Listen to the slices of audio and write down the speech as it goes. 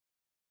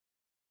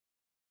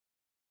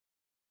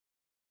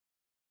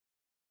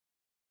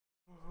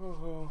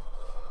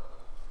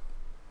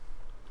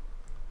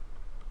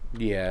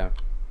Yeah,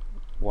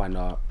 why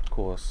not? Of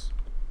course.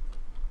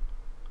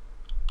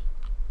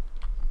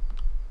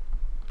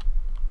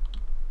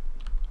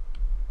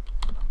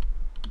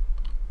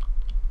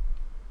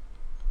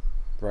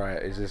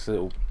 Right, is this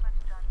little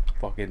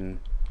fucking...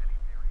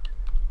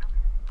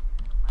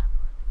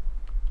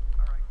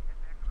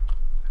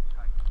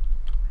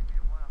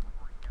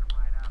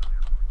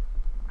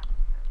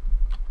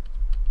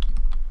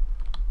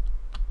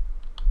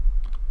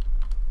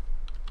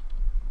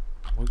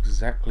 What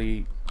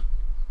exactly...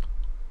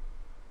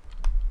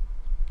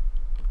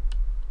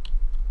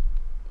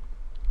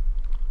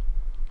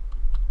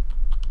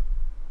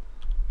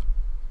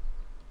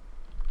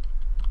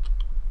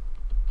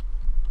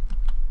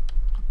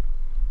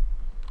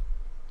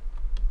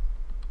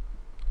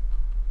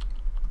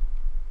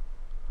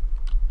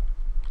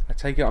 I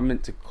take it I'm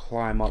meant to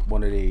climb up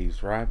one of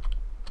these, right?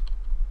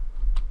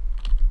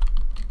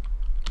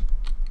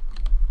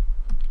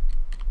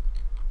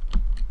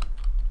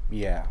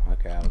 Yeah,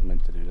 okay, I was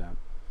meant to do that.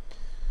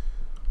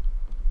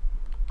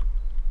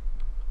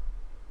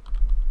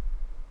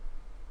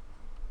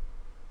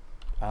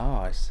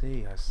 Ah, I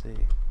see, I see.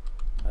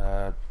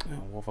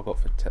 What have I got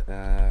for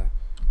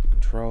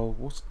control?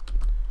 What's...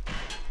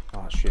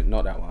 Oh shit,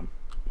 not that one.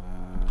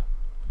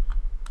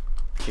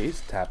 It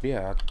is tab,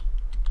 yeah.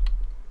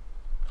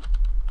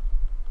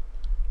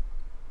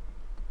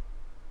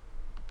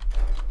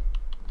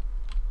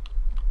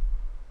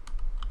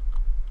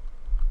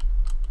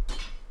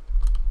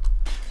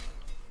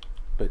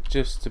 But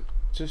just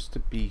to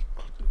be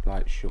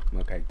like sure.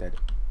 Okay, dead.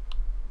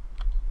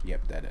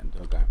 Yep, dead end.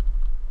 Okay.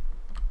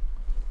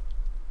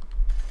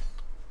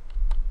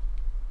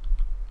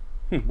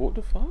 What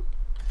the fuck?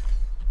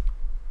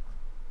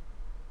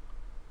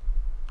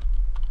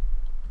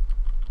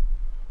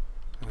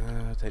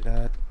 Take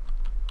that.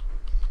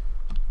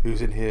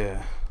 Who's in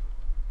here?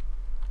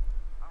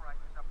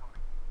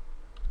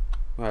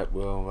 Right,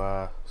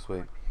 well,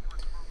 sweet.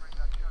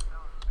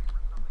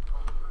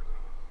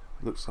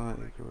 Looks like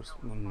Icarus.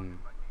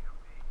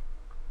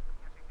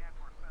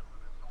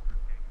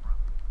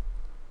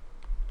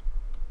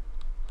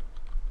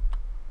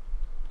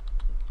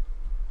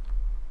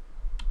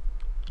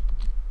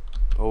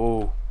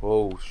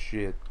 Oh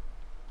shit.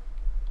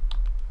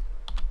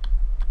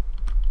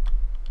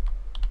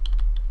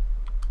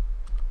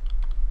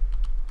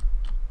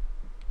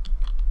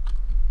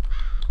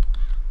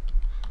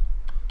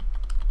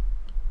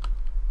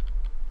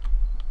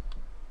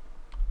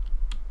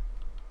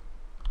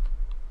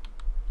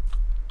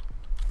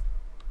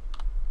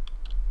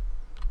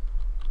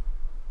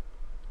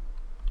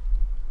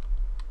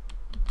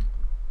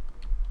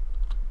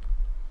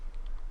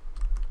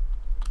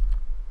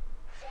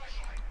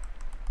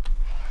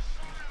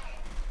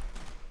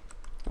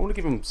 I want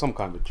to give him some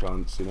kind of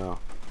chance, you know.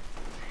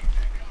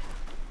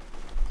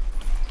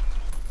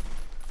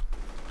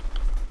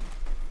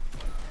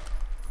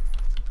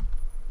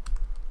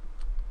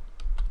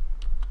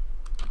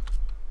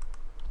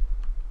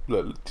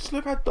 Look, just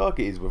look how dark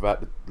it is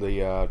without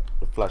the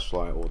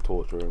flashlight or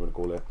torch, or whatever you want to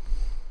call it.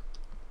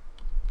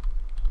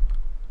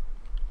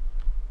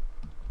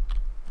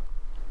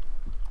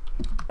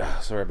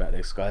 Sorry about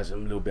this, guys. I'm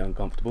a little bit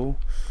uncomfortable.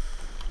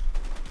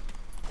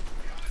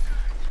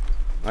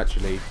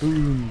 Actually,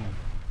 boom.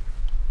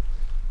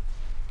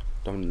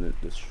 Dominant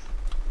this.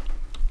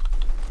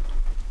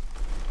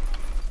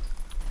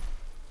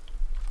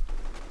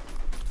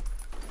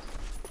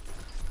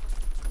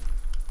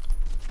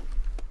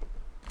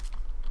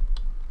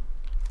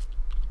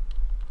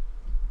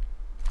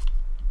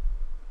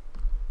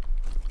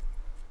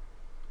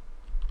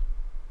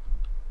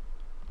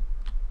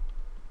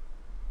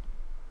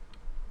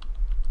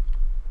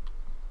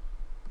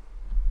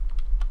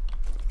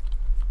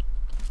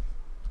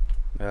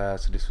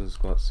 So this one's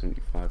got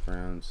 75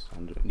 rounds.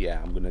 100.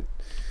 Yeah, I'm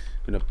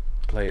gonna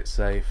play it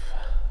safe.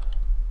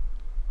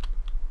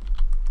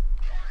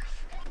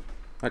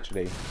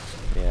 Actually,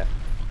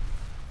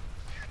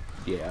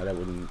 yeah, that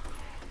wouldn't.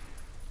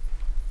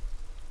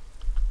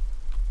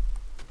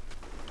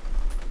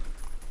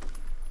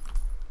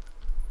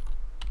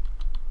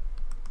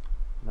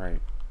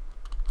 Right.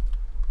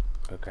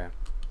 Okay.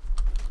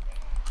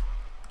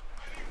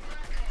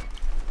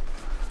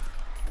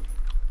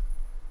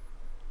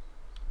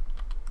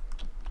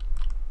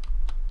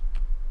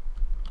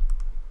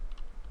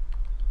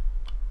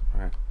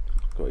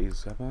 Got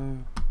his cover.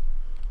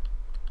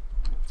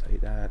 Take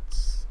that.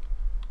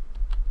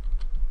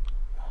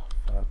 Oh,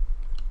 fuck.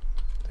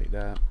 Take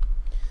that.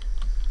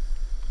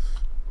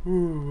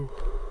 Ooh.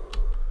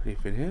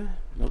 Anything here?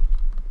 Nope.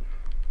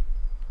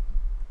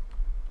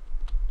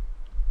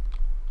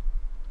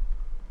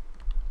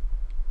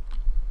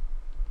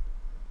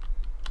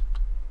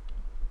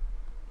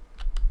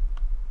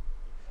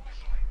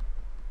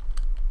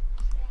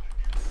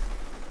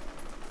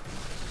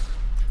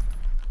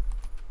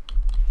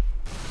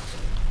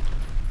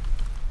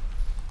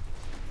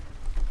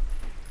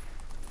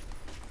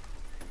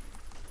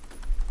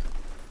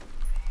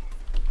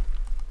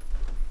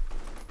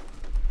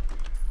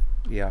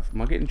 Yeah,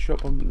 am I getting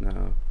shot on?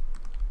 No.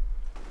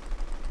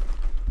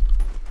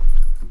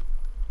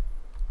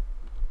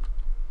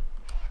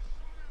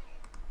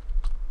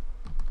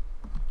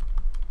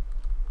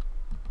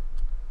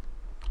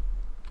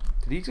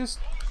 Did he just?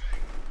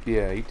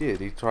 Yeah, he did.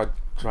 He tried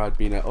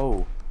being a.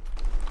 Oh,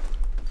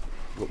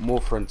 got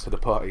more friends to the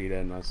party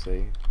then. I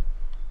see.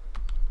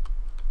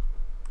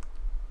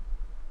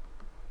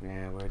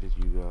 Yeah, where did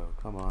you go?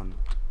 Come on.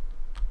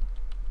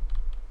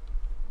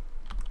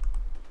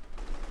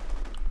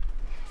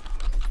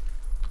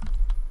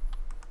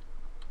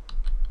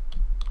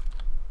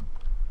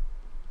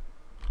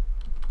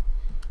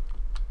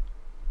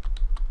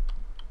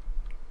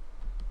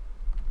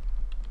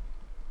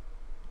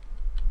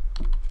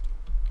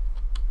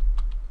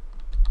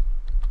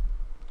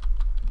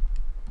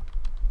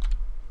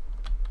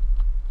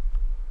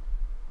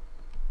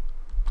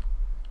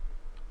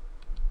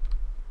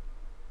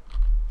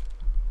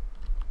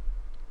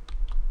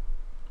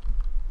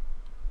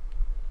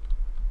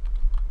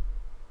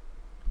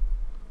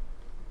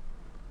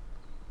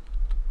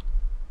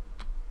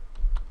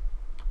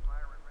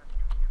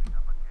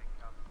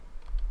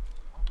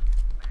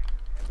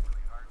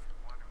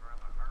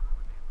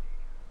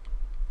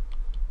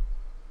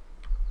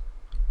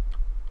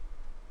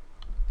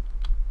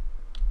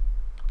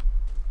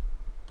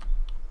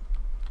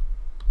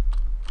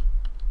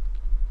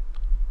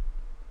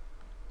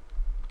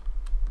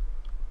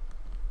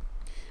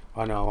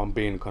 I know I'm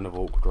being kind of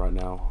awkward right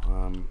now.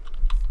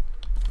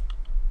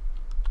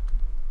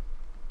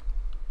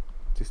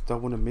 Just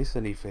don't want to miss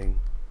anything.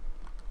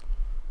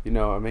 You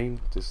know what I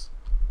mean? Just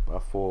I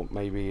thought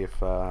maybe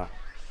if oh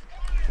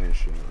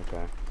shit,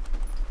 okay.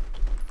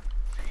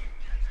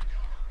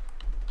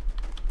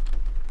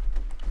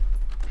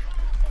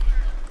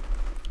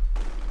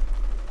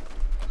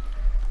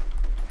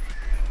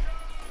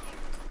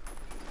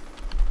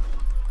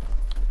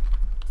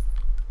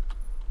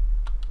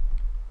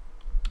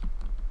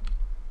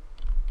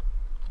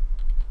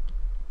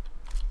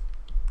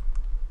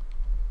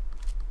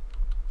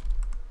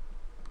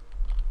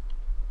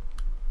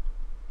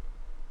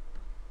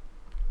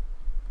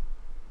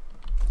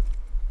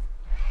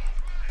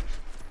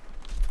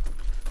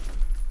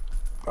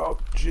 Oh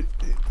shit.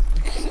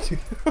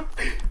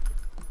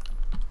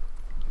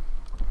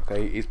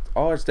 Okay,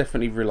 it's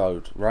definitely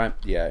reload, right?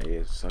 Yeah, it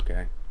is.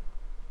 Okay.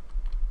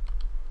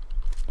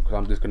 Because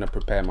I'm just gonna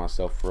prepare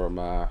myself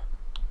from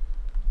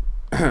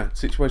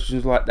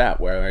situations like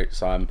that where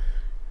I'm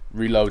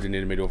reloading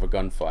in the middle of a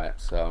gunfight.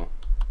 So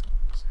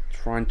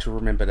trying to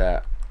remember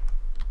that.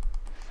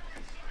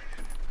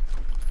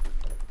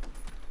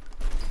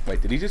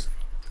 Wait, did he just?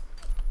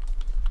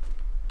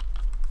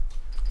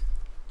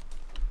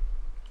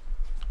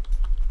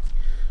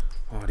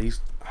 Oh,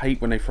 these hate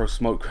when they throw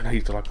smoke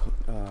grenades. Like,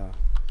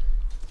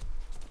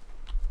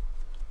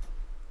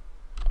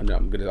 I know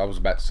I was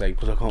about to say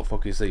because I can't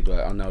fucking see,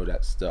 but I know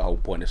that's the whole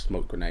point of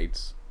smoke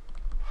grenades.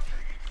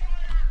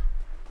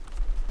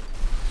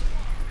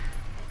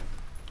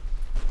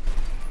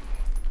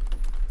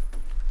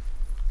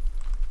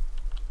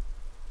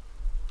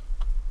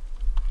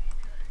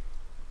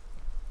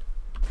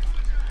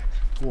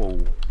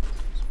 Whoa.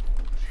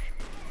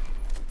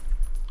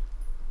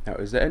 Now,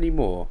 is there any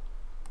more?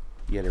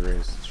 Yeah, there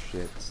is.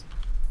 Shit.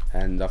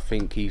 And I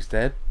think he's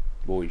dead.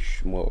 Well,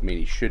 well, I mean,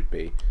 he should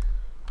be.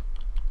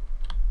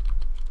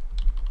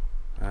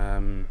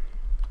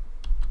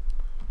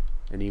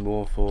 Any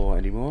more for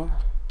any more?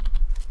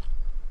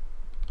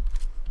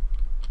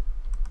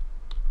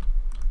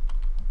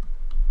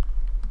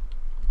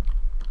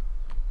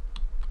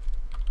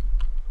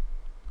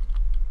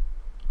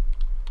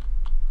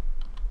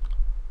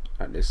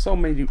 And there's so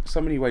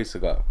many ways to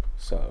go.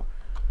 So,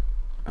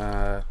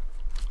 okay,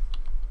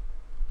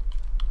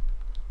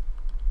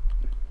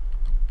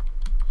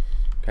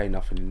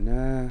 nothing in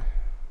there.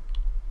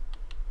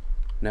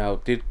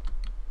 Now, wait,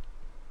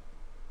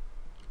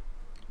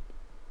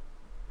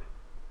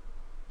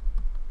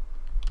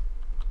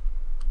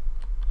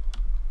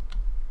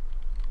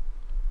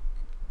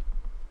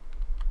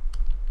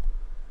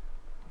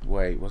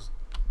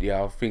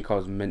 yeah, I think I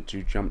was meant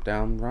to jump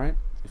down, right?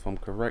 If I'm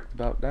correct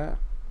about that.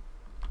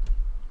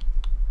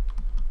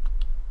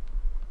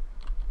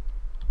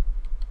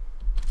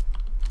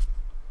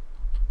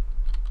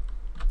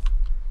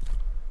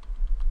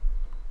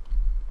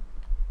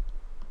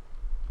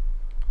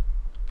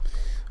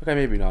 Okay,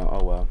 maybe not.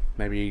 Oh well.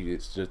 Maybe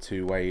it's the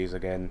two ways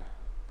again.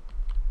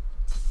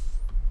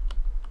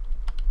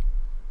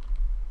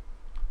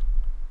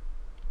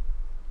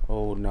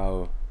 Oh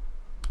no.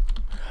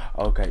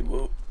 Okay,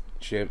 whoa.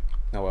 Shit.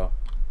 Oh well.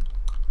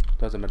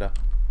 Doesn't matter.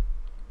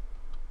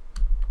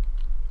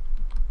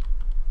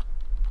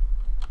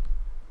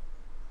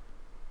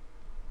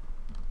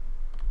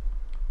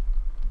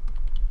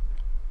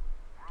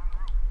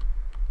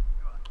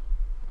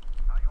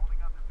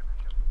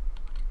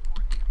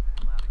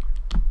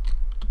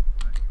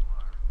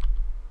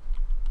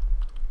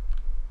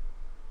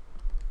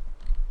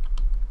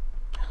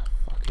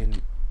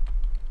 Fucking.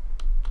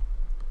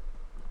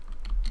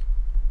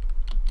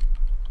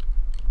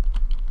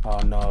 Oh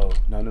no,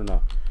 no, no,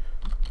 no.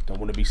 Don't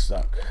want to be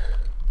stuck.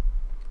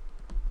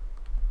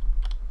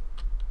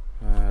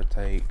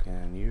 Take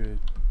and use.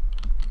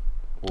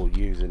 Or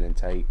use and then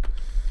take.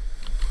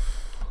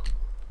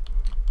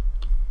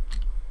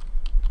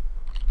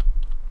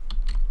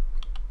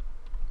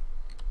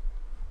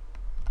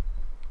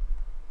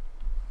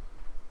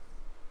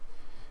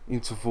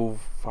 Interval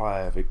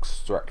 5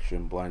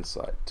 extraction blind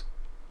sight.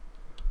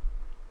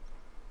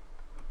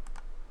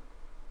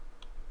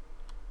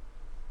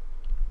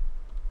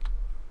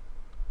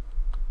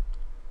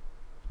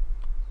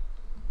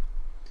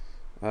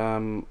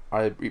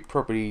 It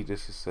probably,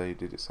 this is say,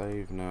 did it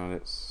save? No,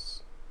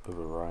 let's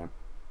overwrite.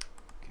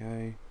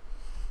 Okay.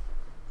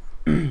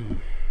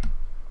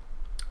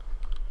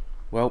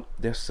 Well,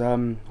 this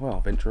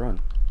well, venture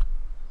on.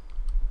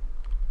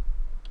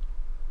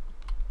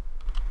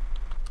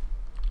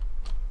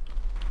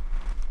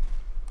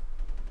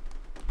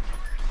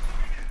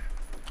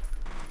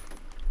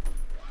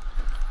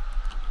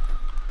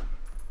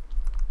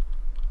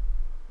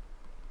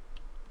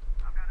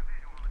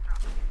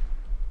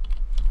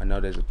 I know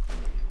there's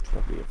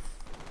probably a.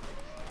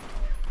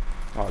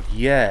 Oh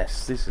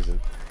yes, this is an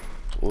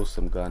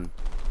awesome gun.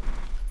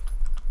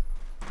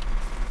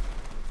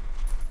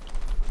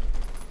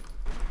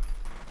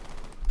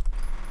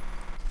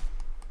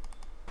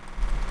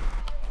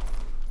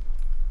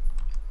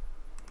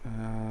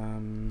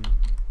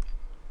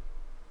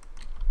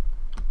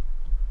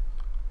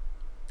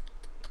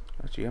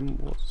 Actually,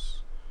 what's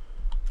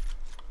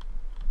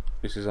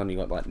this? Has only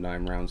got like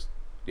 9 rounds.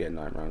 Yeah,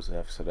 9 rounds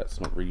left, so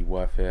that's not really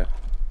worth it.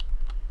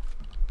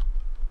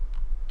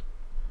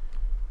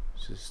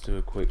 Just do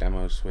a quick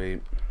ammo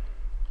sweep.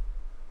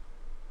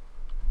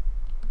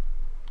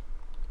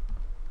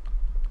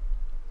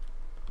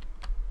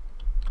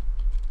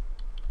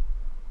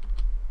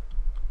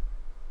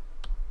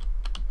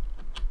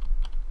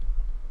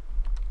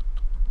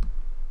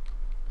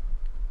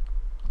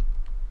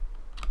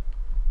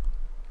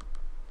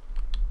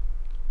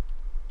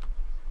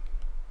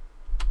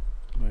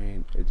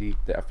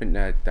 I think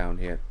they're down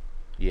here.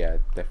 Yeah,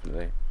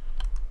 definitely.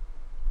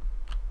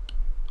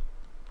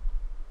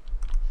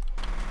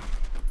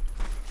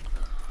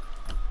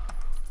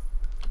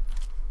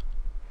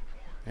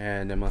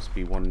 And there must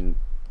be one.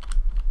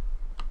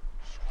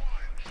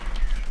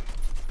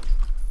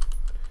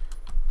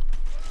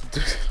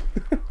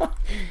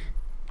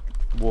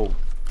 Whoa.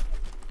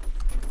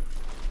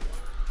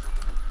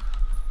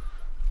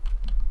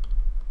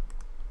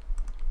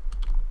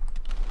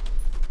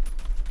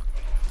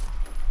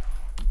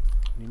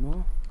 Any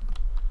more?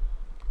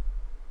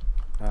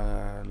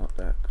 Not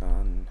that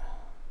gun.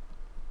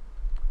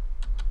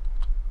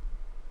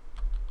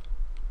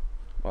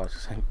 Oh, it's the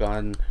same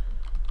gun.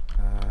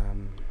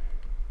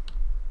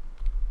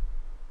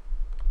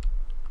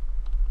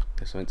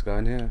 There's something to go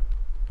in here.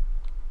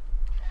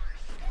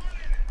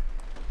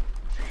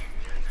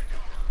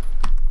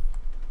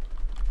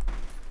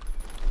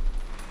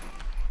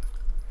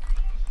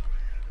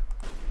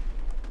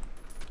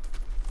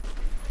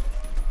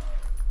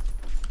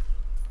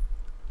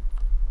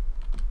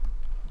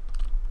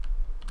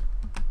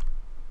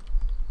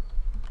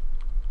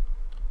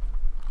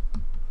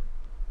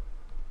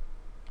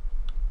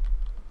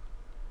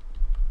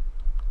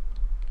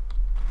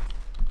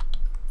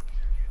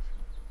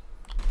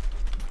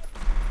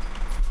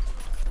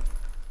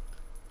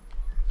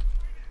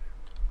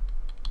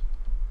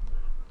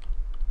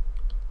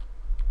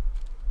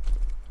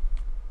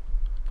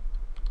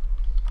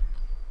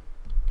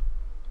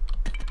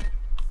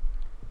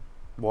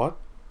 What?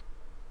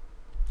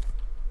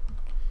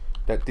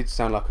 That did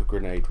sound like a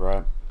grenade,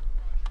 right?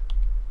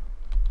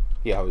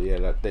 Yeah, oh yeah,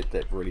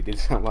 that really did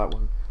sound like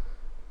one.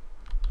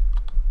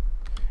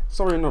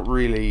 Sorry, I'm not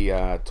really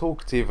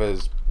talkative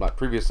as like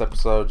previous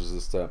episodes.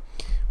 Is just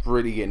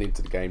really getting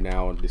into the game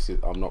now, and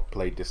I've not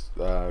played this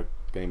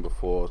game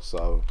before,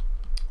 so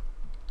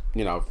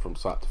you know, from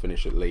start to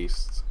finish at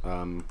least.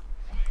 So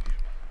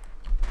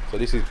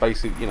this is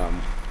basically, you know,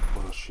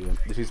 oh shit,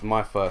 this is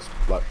my first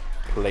like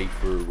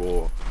playthrough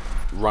or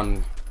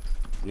run,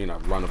 you know,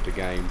 run of the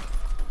game.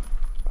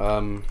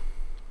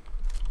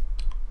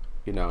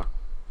 You know,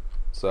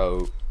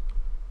 so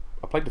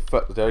I played the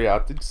first. Yeah, I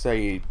did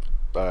say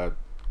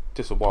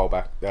just a while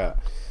back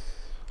that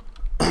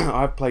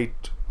I've played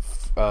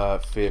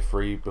F.E.A.R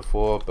 3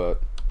 before,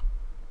 but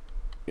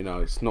you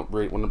know, it's not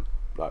really when I'm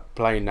like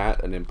playing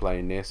that and then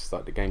playing this.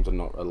 Like the games are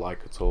not alike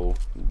at all,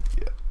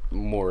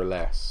 more or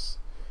less,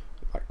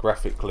 like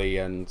graphically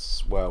and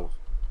well,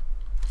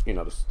 you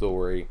know, the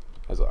story,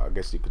 as I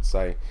guess you could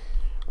say.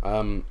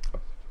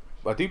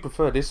 I do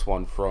prefer this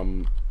one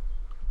from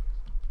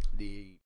the